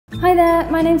Hi there,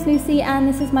 my name's Lucie and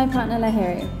this is my partner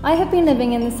Lahiri. I have been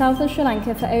living in the south of Sri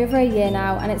Lanka for over a year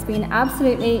now and it's been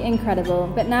absolutely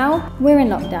incredible, but now we're in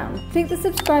lockdown. Click the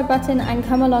subscribe button and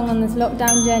come along on this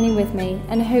lockdown journey with me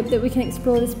and hope that we can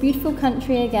explore this beautiful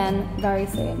country again very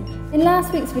soon. In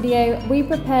last week's video, we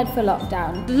prepared for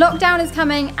lockdown. Lockdown is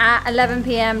coming at 11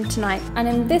 p.m. tonight. And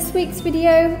in this week's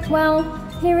video, well,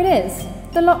 here it is,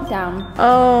 the lockdown.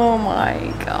 Oh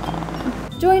my god.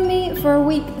 Join me for a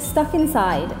week stuck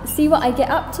inside, see what I get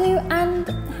up to and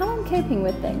how I'm coping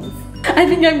with things. I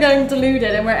think I'm going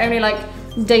deluded and we're only like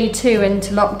day 2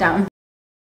 into lockdown.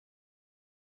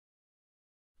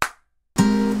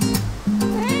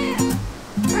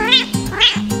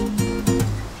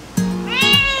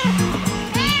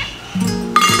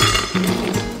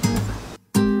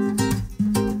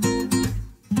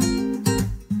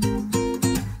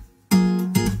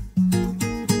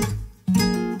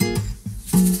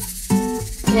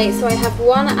 Okay, so I have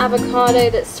one avocado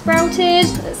that's sprouted,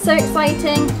 that's so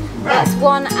exciting. That's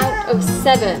 1 out of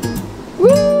 7.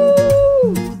 Woo!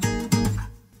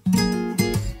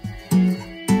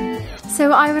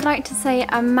 So I would like to say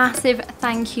a massive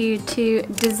thank you to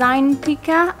Design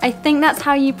Pika, I think that's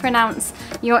how you pronounce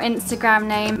your Instagram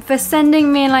name, for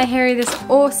sending me and Lahiri this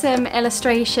awesome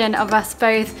illustration of us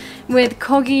both with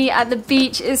Corgi at the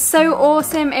beach. It's so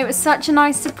awesome. It was such a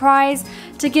nice surprise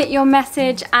to get your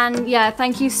message, and yeah,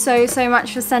 thank you so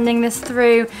much for sending this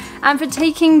through and for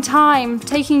taking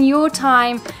your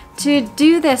time to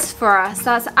do this for us.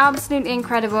 That's absolutely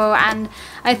incredible, and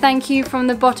I thank you from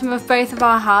the bottom of both of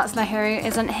our hearts. Lahiri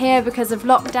isn't here because of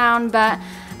lockdown, but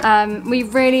we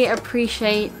really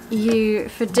appreciate you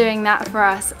for doing that for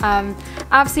us.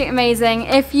 Absolutely amazing.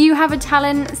 If you have a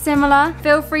talent similar,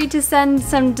 feel free to send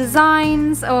some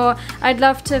designs, or I'd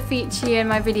love to feature you in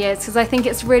my videos because I think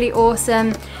it's really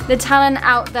awesome, the talent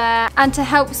out there, and to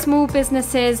help small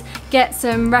businesses get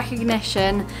some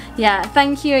recognition. Yeah,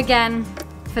 thank you again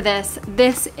for this.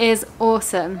 This is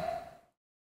awesome.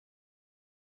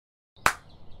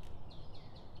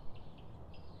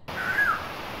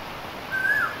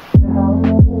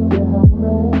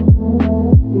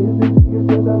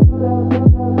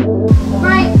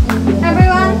 Right,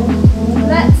 everyone,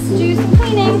 let's do some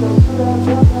cleaning.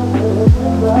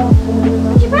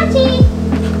 Chipachi!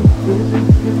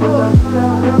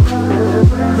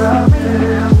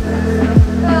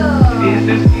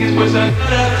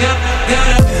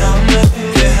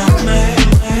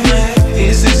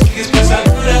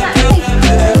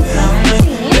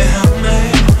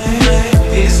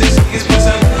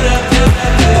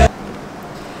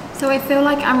 So I feel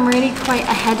like I'm really quite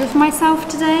ahead of myself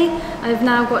today. I've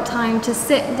now got time to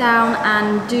sit down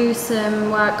and do some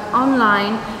work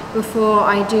online before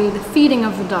I do the feeding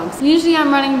of the dogs. Usually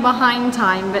I'm running behind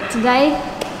time, but today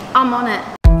I'm on it.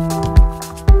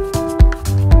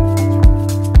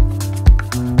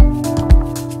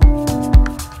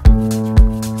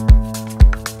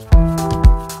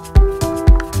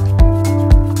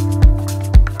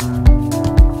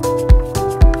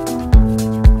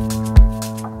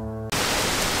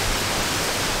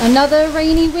 Another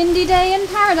rainy, windy day in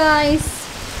paradise.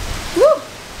 Woo!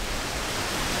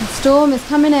 The storm is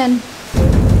coming in.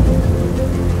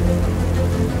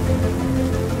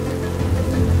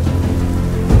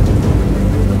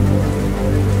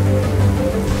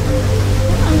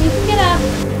 Come on, you can get up.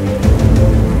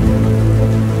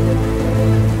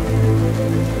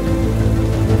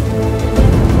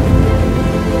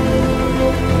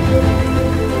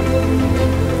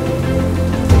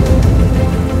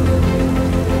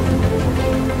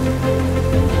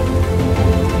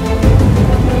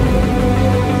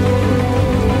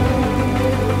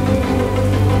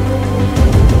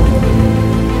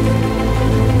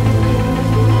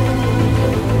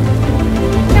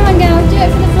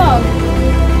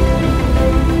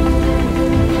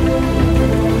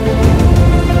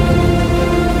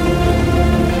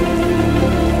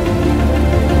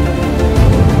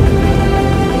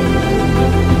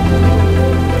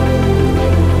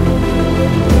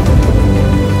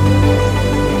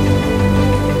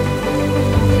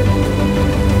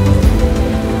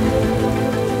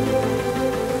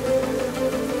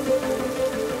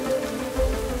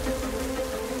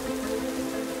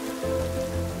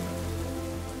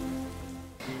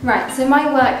 Right, so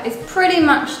my work is pretty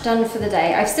much done for the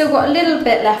day. I've still got a little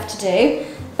bit left to do,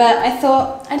 but I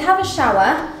thought I'd have a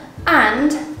shower,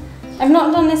 and I've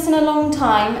not done this in a long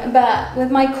time, but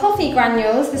with my coffee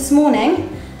granules this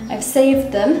morning, I've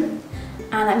saved them,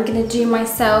 and I'm gonna do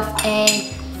myself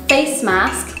a face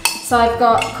mask. So I've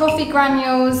got coffee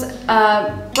granules,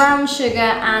 brown sugar,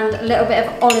 and a little bit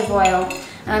of olive oil.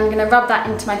 And I'm gonna rub that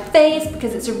into my face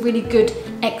because it's a really good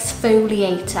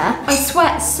exfoliator. I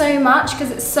sweat so much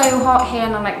because it's so hot here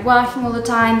and I'm like working all the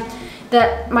time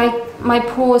that my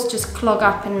pores just clog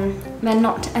up and they're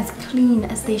not as clean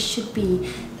as they should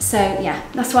be. So yeah,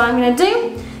 that's what I'm gonna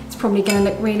do. It's probably gonna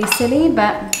look really silly,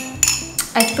 but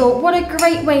I thought what a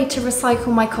great way to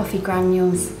recycle my coffee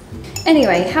granules.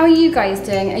 Anyway, how are you guys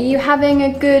doing? Are you having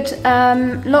a good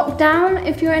lockdown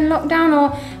if you're in lockdown, or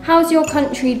how's your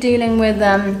country dealing with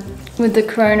the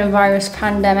coronavirus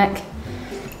pandemic?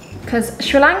 Because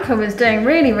Sri Lanka was doing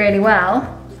really, really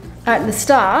well at the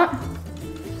start,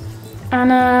 and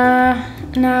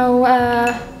now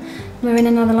we're in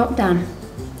another lockdown.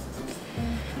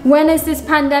 When is this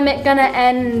pandemic gonna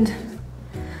end?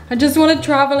 I just want to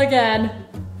travel again.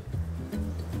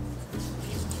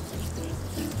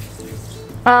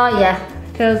 Oh yeah,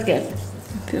 feels good.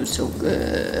 Feels so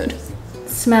good.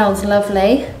 Smells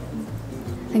lovely. I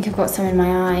think I've got some in my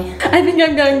eye. I think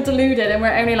I'm going deluded and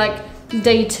we're only like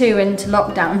day 2 into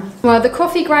lockdown. Well, the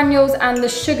coffee granules and the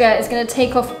sugar is going to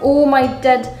take off all my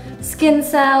dead skin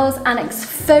cells and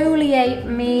exfoliate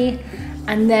me,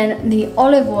 and then the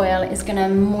olive oil is going to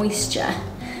moisture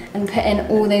and put in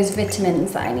all those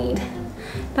vitamins that I need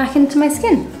back into my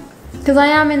skin, because I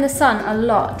am in the sun a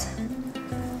lot,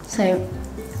 so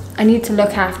I need to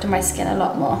look after my skin a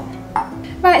lot more.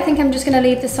 Right, I think I'm just going to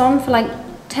leave this on for like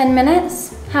 10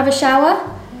 minutes, have a shower,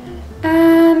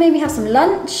 maybe have some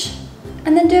lunch,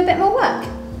 and then do a bit more work.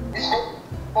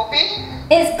 Coffee?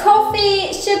 It's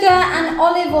coffee, sugar and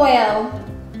olive oil.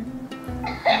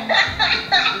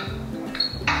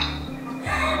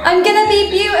 I'm gonna be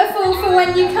beautiful for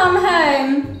when you come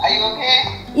home. Are you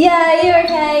okay? Yeah, are you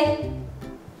okay?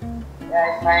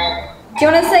 Yeah, it's fine. Do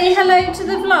you want to say hello to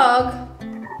the vlog?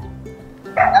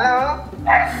 Hello?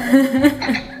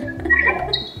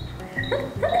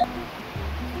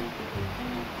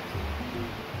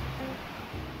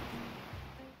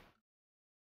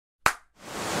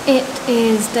 It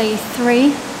is day 3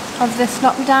 of this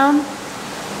lockdown,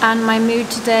 and my mood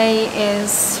today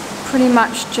is pretty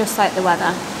much just like the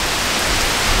weather.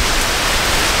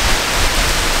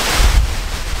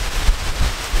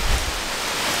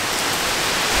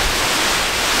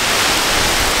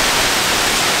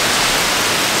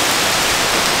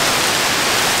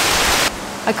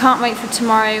 I can't wait for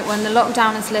tomorrow when the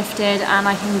lockdown is lifted and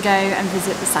I can go and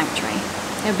visit the sanctuary.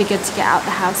 It would be good to get out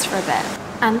the house for a bit.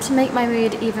 And to make my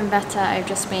mood even better, I've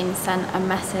just been sent a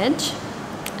message,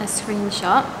 a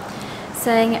screenshot,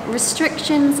 saying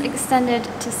restrictions extended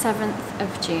to 7th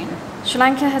of June. Sri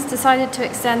Lanka has decided to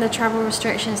extend the travel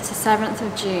restrictions to 7th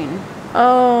of June.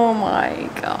 Oh my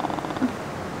god.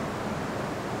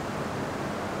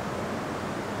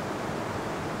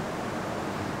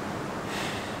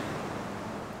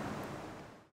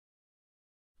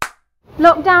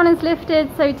 Lockdown is lifted,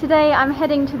 so today I'm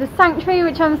heading to the sanctuary,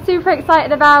 which I'm super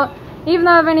excited about. Even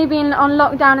though I've only been on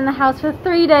lockdown in the house for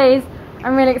 3 days,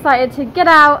 I'm really excited to get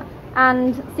out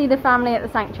and see the family at the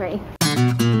sanctuary. Hi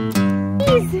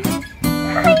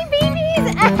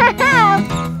babies! Ow!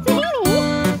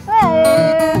 Tahini! Whoa!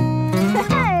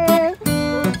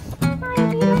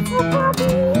 Hi beautiful puppy!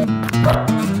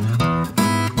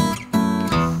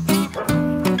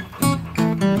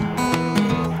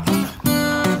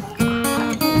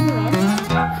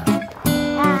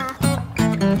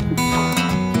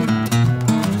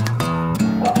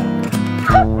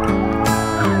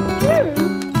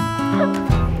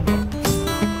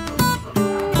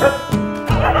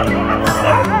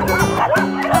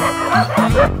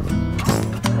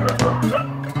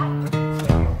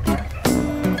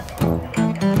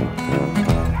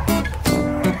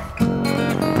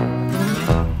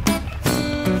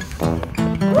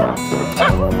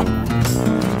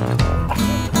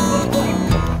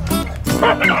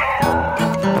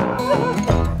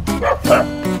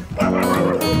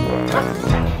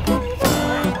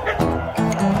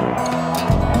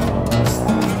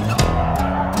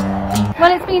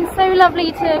 Well, it's been so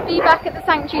lovely to be back at the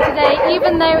sanctuary today,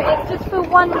 even though it's just for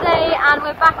 1 day and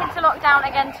we're back into lockdown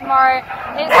again tomorrow.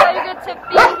 It's so good to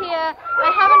be here. I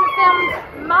haven't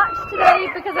filmed much today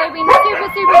because I've been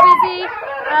super busy.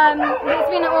 It's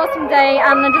been an awesome day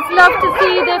and I just love to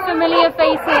see the familiar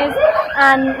faces,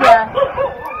 and yeah.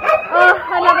 Oh,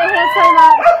 I love it here so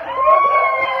much.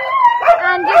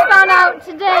 And just found out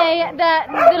today that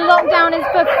the lockdown is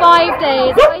for 5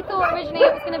 days. So I thought originally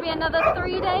it was going to be another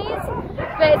 3 days,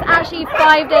 but it's actually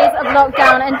 5 days of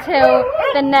lockdown until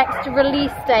the next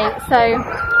release date. So a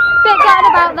bit gutted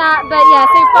about that, but yeah,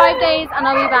 so 5 days and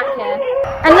I'll be back here.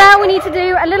 And now we need to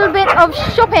do a little bit of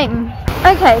shopping.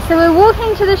 Okay, so we're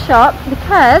walking to the shop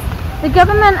because The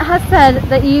government has said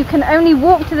that you can only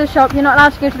walk to the shop, you're not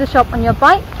allowed to go to the shop on your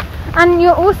bike, and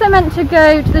you're also meant to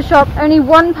go to the shop only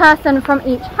one person from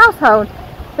each household.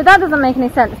 But that doesn't make any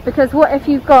sense, because what if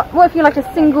you're like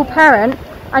a single parent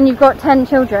and you've got 10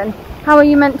 children? How are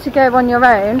you meant to go on your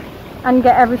own and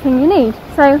get everything you need?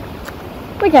 So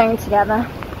we're going together.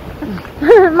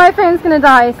 My phone's gonna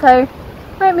die, so I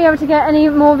won't be able to get any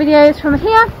more videos from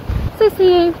here. So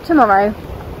see you tomorrow.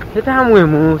 Good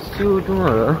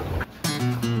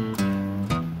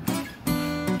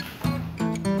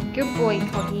boy,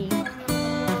 Coggy.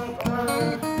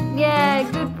 Yeah,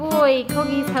 good boy.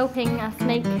 Coggy's helping us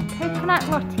make coconut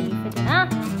roti for dinner.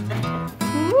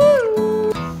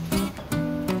 Woo!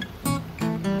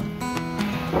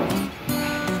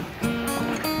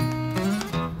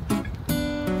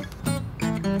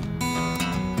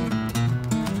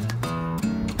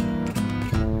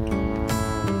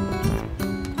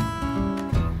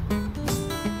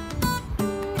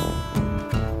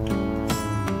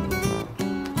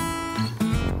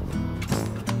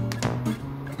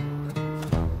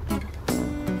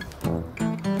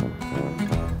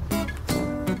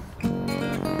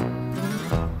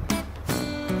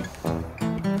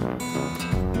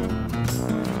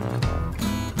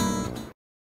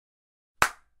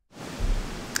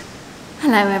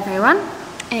 Hello everyone,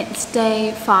 it's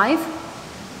day 5.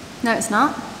 No, it's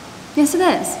not. Yes, it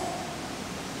is.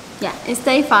 Yeah, it's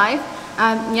day 5.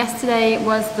 Yesterday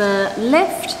was the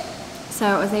lift, so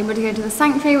I was able to go to the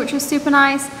sanctuary, which was super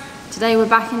nice. Today we're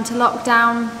back into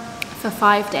lockdown for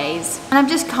 5 days. And I've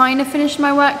just kind of finished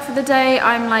my work for the day.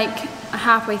 I'm like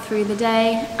halfway through the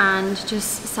day and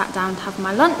just sat down to have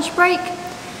my lunch break.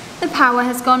 The power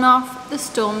has gone off, the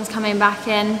storm's coming back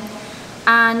in.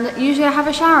 And usually I have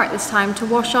a shower at this time to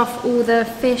wash off all the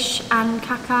fish and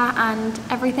caca and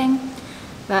everything,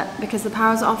 but because the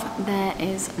power's off there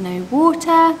is no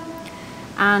water,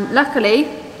 and luckily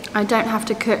I don't have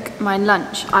to cook my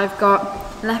lunch. I've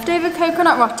got leftover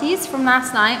coconut rotis from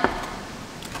last night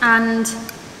and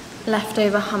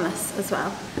leftover hummus as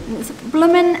well, and it's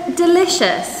bloomin'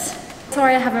 delicious.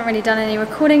 Sorry I haven't really done any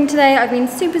recording today. I've been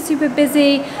super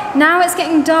busy. Now it's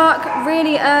getting dark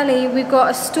really early. We've got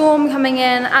a storm coming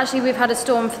in. Actually, we've had a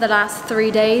storm for the last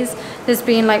 3 days. There's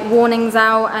been like warnings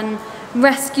out and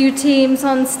rescue teams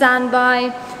on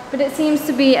standby, but it seems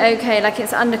to be okay, like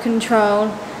it's under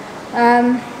control.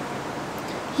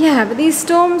 Yeah, but these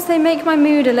storms, they make my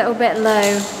mood a little bit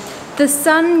low. The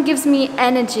sun gives me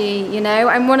energy, you know?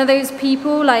 I'm one of those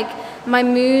people, like my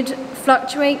mood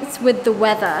fluctuates with the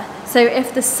weather. So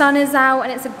if the sun is out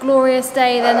and it's a glorious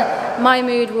day, then my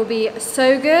mood will be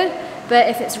so good. But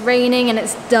if it's raining and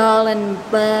it's dull and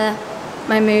blah,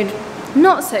 my mood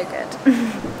not so good.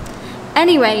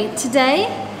 Anyway, today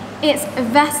it's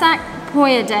Vesak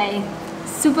Poya Day.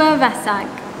 Super Vesak.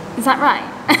 Is that right?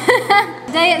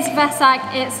 Today it's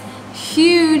Vesak. It's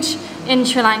huge in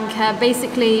Sri Lanka.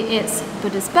 Basically, it's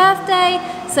Buddha's birthday.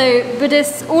 So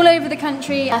Buddhists all over the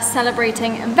country are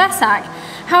celebrating Vesak.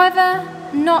 However,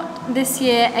 not this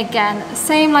year again.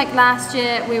 Same like last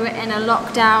year, we were in a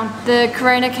lockdown. The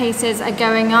corona cases are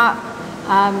going up,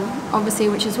 obviously,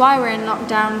 which is why we're in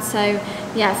lockdown. So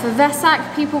yeah, for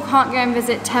Vesak, people can't go and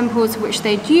visit temples, which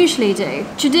they'd usually do.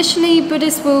 Traditionally,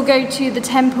 Buddhists will go to the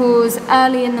temples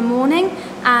early in the morning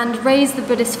and raise the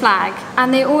Buddhist flag.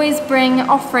 And they always bring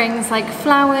offerings like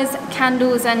flowers,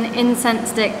 candles and incense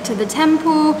stick to the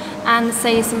temple and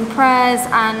say some prayers,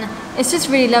 and it's just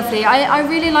really lovely. I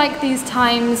really like these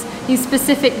times, these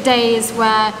specific days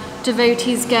where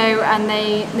devotees go and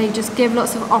they just give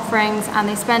lots of offerings and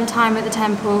they spend time at the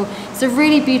temple. It's a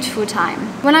really beautiful time.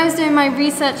 When I was doing my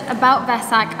research about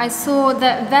Vesak, I saw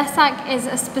that Vesak is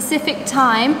a specific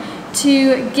time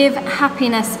to give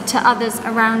happiness to others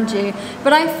around you.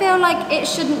 But I feel like it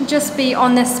shouldn't just be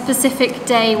on this specific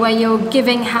day where you're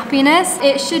giving happiness.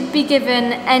 It should be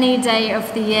given any day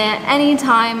of the year, any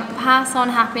time. Pass on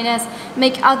happiness,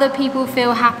 make other people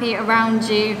feel happy around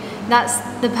you. That's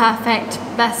the perfect,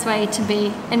 best way to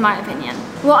be, in my opinion.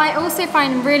 What I also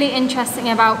find really interesting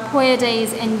about Poya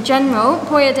days in general,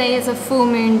 Poya day is a full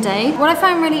moon day. What I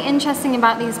find really interesting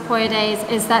about these Poya days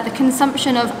is that the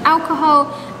consumption of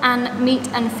alcohol and meat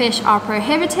and fish are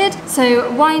prohibited.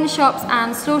 So wine shops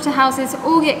and slaughterhouses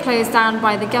all get closed down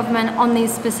by the government on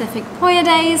these specific Poya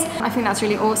days. I think that's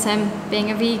really awesome,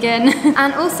 being a vegan.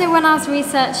 And also when I was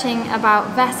researching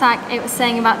about Vesak, it was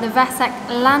saying about the Vesak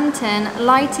lantern,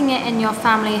 lighting it in your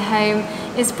family home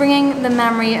is bringing the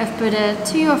memory of Buddha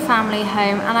to your family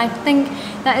home, and I think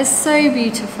that is so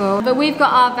beautiful. But we've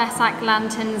got our Vesak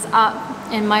lanterns up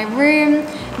in my room,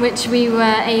 which we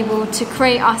were able to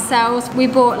create ourselves. We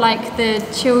bought like the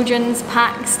children's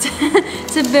packs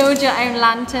to build your own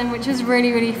lantern, which was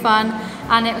really, really fun.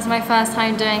 And it was my first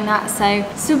time doing that. So,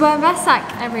 Suba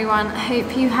Vesak, everyone.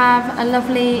 Hope you have a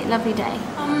lovely, lovely day.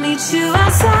 I'll meet you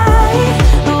outside,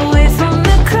 away from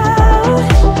the crowd.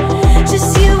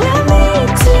 Just you and me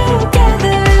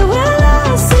together, it will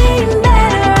all seem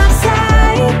better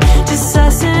outside. Just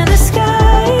us in the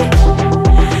sky.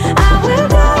 I will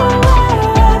go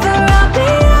wherever, I'll be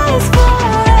yours forever.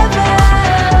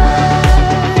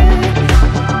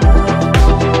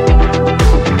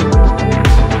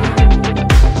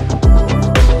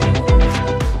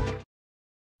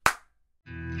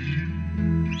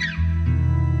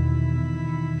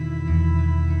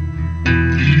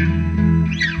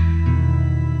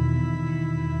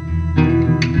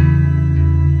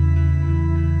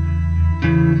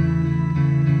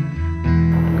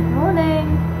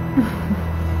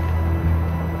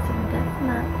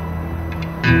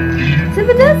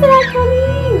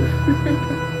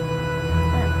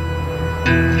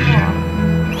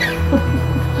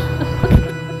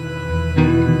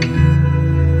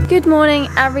 Good morning,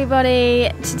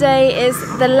 everybody. Today is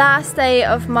the last day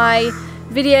of my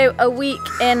video a week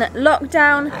in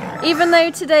lockdown. Even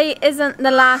though today isn't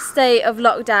the last day of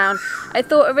lockdown, I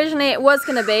thought originally it was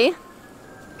going to be.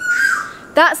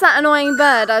 That's that annoying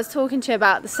bird I was talking to you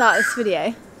about at the start of this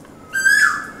video.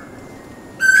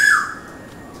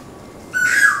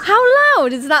 How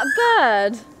loud is that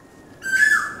bird?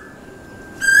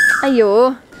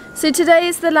 Ayo. So today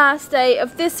is the last day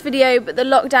of this video, but the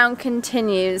lockdown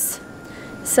continues.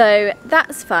 So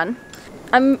that's fun.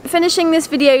 I'm finishing this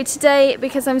video today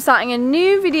because I'm starting a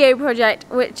new video project,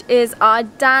 which is our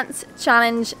dance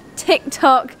challenge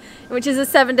TikTok, which is a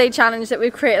 7-day challenge that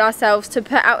we've created ourselves to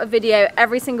put out a video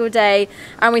every single day.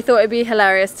 And we thought it'd be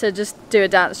hilarious to just do a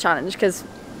dance challenge because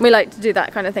we like to do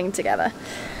that kind of thing together.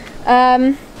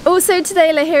 Also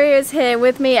today Lahirio is here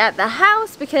with me at the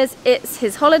house because it's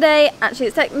his holiday. Actually,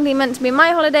 it's technically meant to be my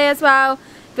holiday as well,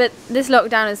 but this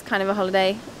lockdown is kind of a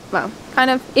holiday. Well, kind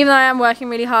of, even though I am working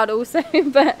really hard also,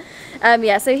 but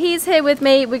yeah, so he's here with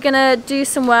me. We're gonna do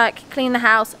some work, clean the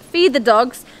house, feed the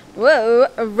dogs. Whoa,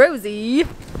 Rosie.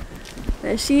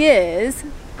 There she is.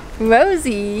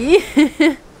 Rosie.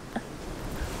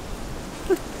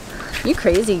 You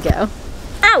crazy girl.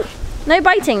 Ow! No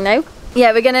biting, no.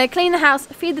 Yeah, we're gonna clean the house,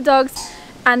 feed the dogs,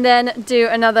 and then do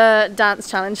another dance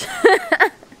challenge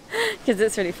because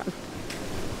it's really fun.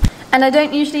 And I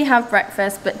don't usually have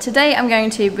breakfast, but today I'm going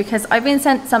to because I've been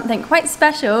sent something quite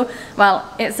special.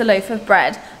 Well, it's a loaf of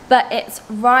bread, but it's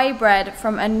rye bread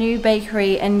from a new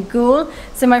bakery in Goole.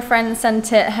 So my friend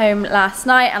sent it home last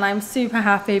night and I'm super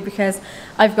happy because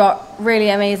I've got really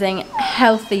amazing,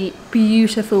 healthy,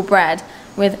 beautiful bread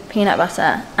with peanut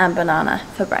butter and banana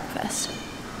for breakfast.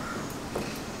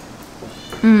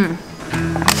 Mmm.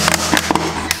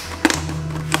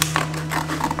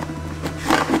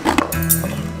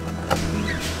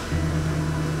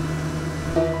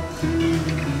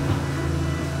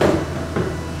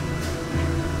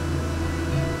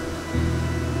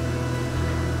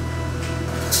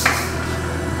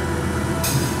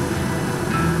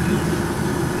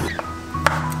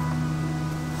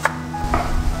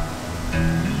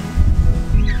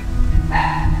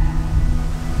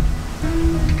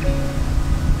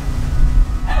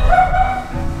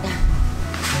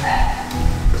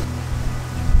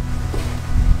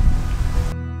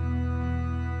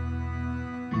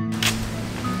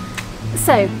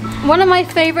 So, one of my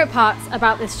favourite parts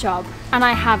about this job, and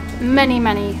I have many,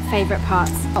 many favourite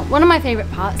parts. One of my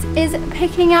favourite parts is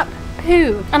picking up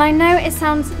poo. And I know it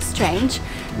sounds strange,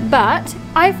 but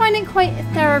I find it quite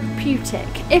therapeutic.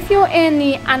 If you're in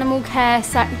the animal care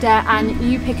sector and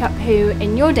you pick up poo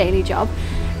in your daily job,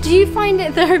 do you find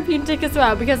it therapeutic as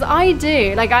well? Because I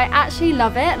do. Like, I actually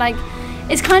love it. Like,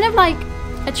 it's kind of like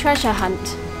a treasure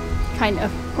hunt. Kind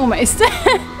of. Almost.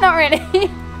 Not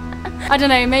really. I don't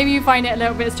know, maybe you find it a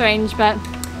little bit strange, but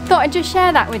thought I'd just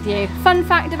share that with you. Fun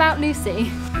fact about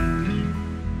Lucie.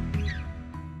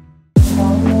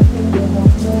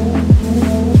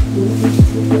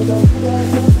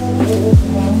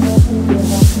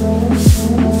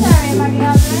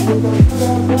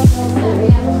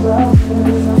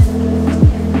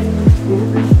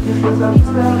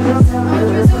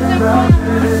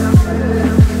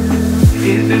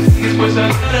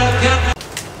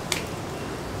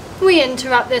 We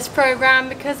interrupt this program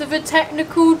because of a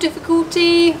technical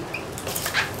difficulty.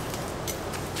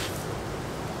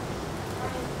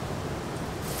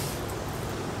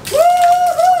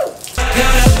 Woo-hoo!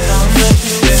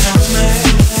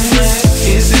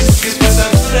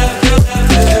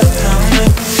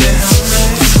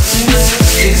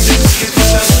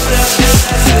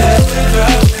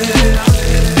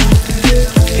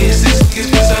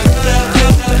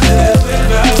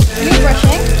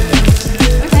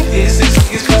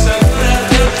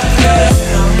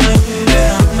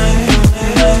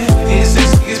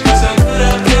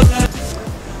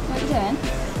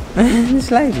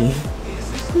 Ready?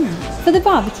 For the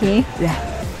barbecue? Yeah.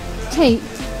 Tate,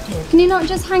 can you not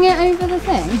just hang it over the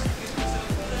thing?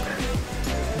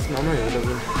 Mama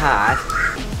looking hot.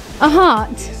 A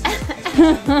heart?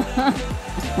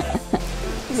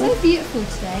 So beautiful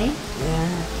today. Yeah.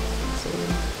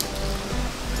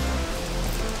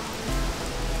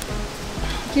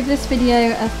 Give this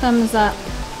video a thumbs up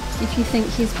if you think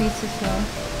he's beautiful.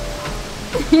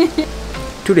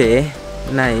 Today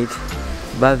night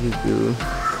barbecue.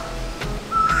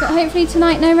 But hopefully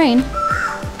tonight no rain.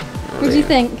 What do you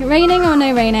think? Raining or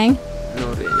no raining?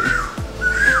 No rain.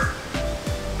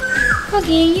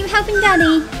 Coggy, you helping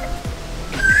Daddy?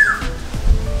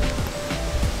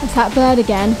 It's that bird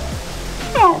again.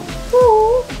 Oh.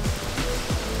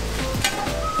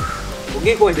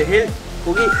 Cookie go the hill.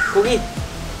 Cookie.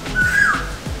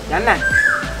 Run now.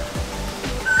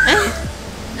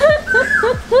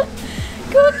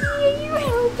 Cookie, are you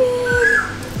helping?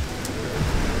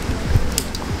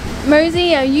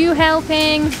 Mosey, are you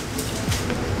helping?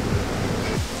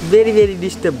 Very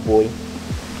disturbed boy.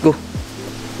 Go.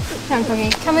 Come, Cookie,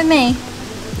 come with me.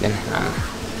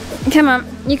 Come on,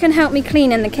 you can help me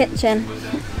clean in the kitchen.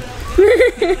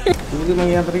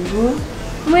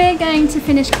 We're going to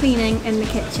finish cleaning in the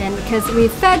kitchen because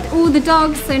we've fed all the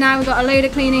dogs, so now we've got a load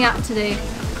of cleaning up to do.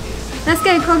 Let's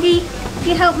go, Coggy.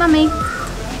 You help Mummy.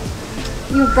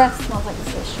 Your breath smells like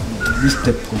fish.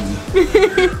 Disturb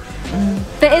Cookie.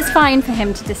 But it's fine for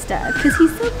him to disturb because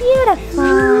he's so beautiful.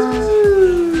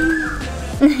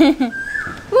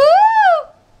 Woo!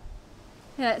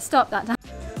 Yeah, stop that time.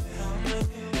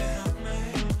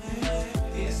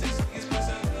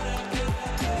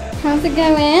 How's it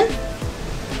going?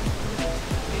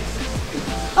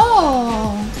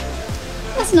 Oh,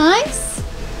 that's nice.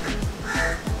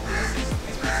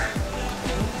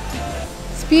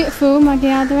 It's beautiful, Maggie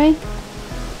Addery.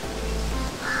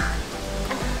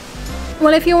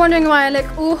 Well, if you're wondering why I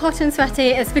look all hot and sweaty,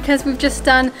 it's because we've just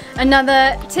done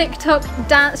another TikTok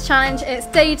dance challenge. It's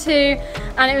day 2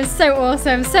 and it was so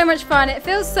awesome, so much fun. It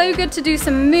feels so good to do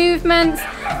some movements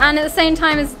and at the same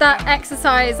time as that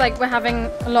exercise, like we're having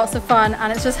lots of fun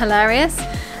and it's just hilarious.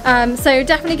 So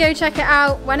definitely go check it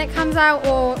out when it comes out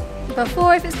or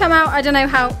before if it's come out. I don't know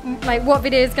how, like what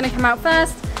video is going to come out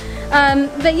first.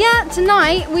 But yeah,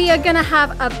 tonight we are gonna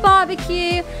have a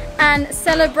barbecue and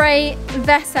celebrate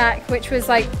Vesak, which was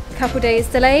like a couple days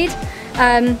delayed.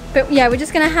 But yeah, we're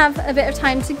just gonna have a bit of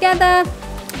time together,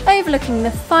 overlooking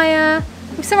the fire,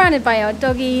 we're surrounded by our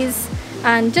doggies,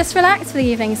 and just relax for the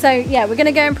evening. So yeah, we're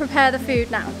gonna go and prepare the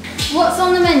food now. What's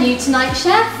on the menu tonight,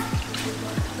 Chef?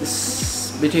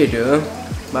 Potato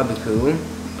barbecue,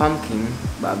 pumpkin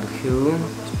barbecue,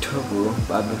 tofu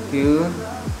barbecue.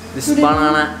 This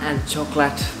banana and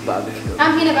chocolate barbecue.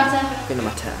 And peanut butter. Peanut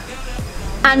butter.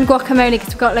 And guacamole because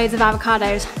we've got loads of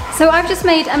avocados. So I've just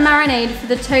made a marinade for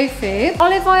the tofu.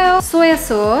 Olive oil, soya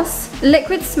sauce,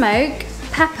 liquid smoke,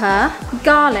 pepper,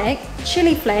 garlic,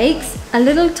 chili flakes, a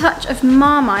little touch of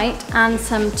Marmite and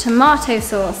some tomato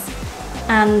sauce.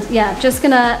 And yeah, just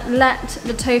gonna let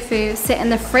the tofu sit in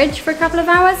the fridge for a couple of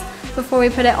hours before we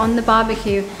put it on the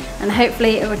barbecue, and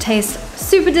hopefully it will taste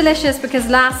super delicious because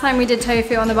last time we did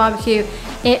tofu on the barbecue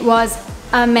it was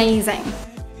amazing.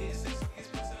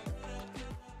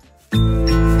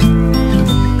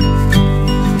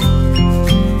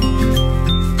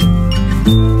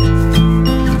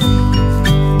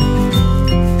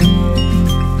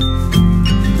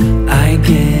 I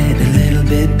get a little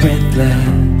bit breathless,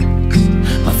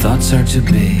 my thoughts are too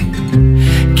big.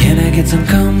 Can I get some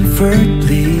comfort,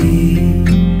 please?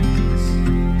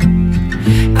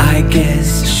 I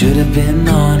guess I should have been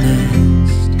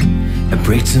honest. A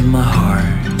break to my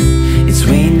heart, it's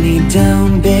weighing me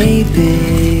down,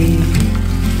 baby.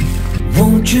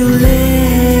 Won't you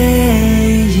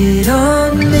lay it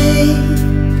on me?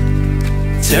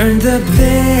 Turn the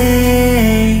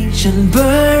page and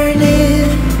burn it.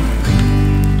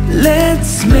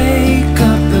 Let's make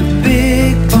up a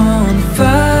big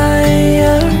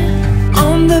bonfire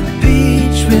on the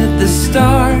beach with the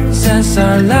stars as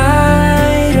our lighters,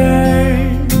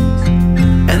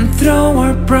 and throw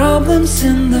our problems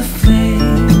in the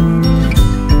flame.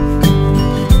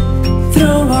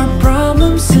 Throw our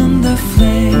problems in the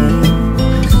flame.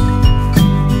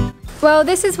 Well,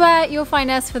 this is where you'll find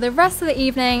us for the rest of the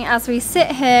evening as we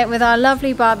sit here with our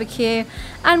lovely barbecue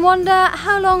and wonder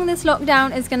how long this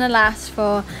lockdown is going to last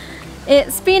for.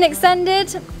 It's been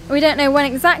extended. We don't know when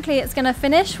exactly it's going to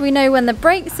finish. We know when the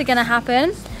breaks are going to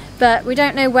happen, but we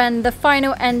don't know when the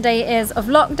final end date is of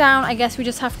lockdown. I guess we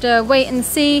just have to wait and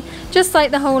see, just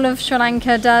like the whole of Sri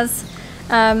Lanka does.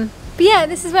 But yeah,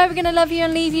 this is where we're going to love you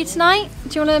and leave you tonight.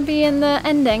 Do you want to be in the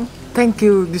ending? thank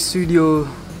you this video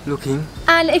looking.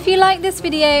 And if you like this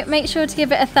video, make sure to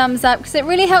give it a thumbs up because it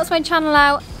really helps my channel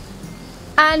out.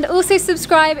 And also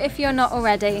subscribe if you're not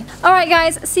already. Alright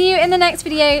guys, see you in the next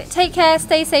video. Take care,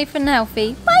 stay safe and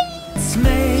healthy. Bye! Let's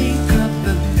make up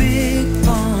a big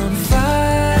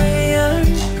bonfire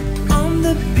on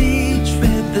the beach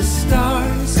with the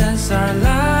stars as our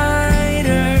lighters,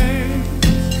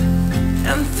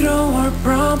 and throw our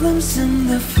problems in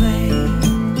the flame.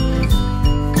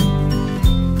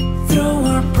 Throw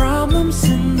our problems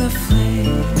in the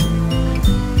flame.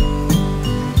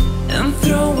 And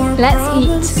throw our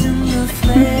problems in the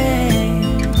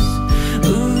flames.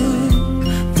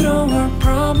 Ooh, throw our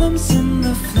problems in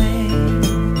the flames.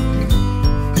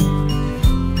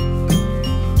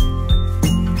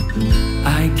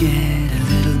 I get a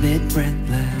little bit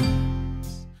breathless.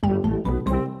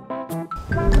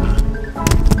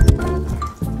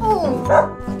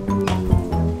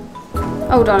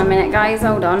 Hold on a minute guys,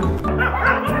 hold on.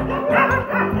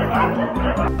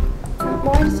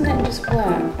 Why doesn't it just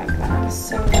work like that? It's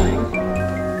so annoying.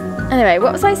 Anyway,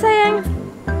 what was I saying?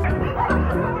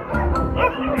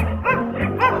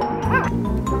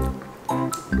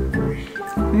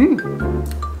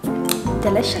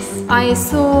 Delicious. I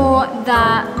saw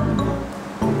that.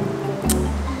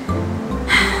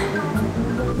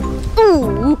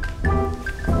 Ooh.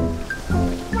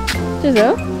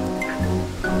 Giselle?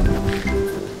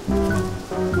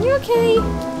 You okay?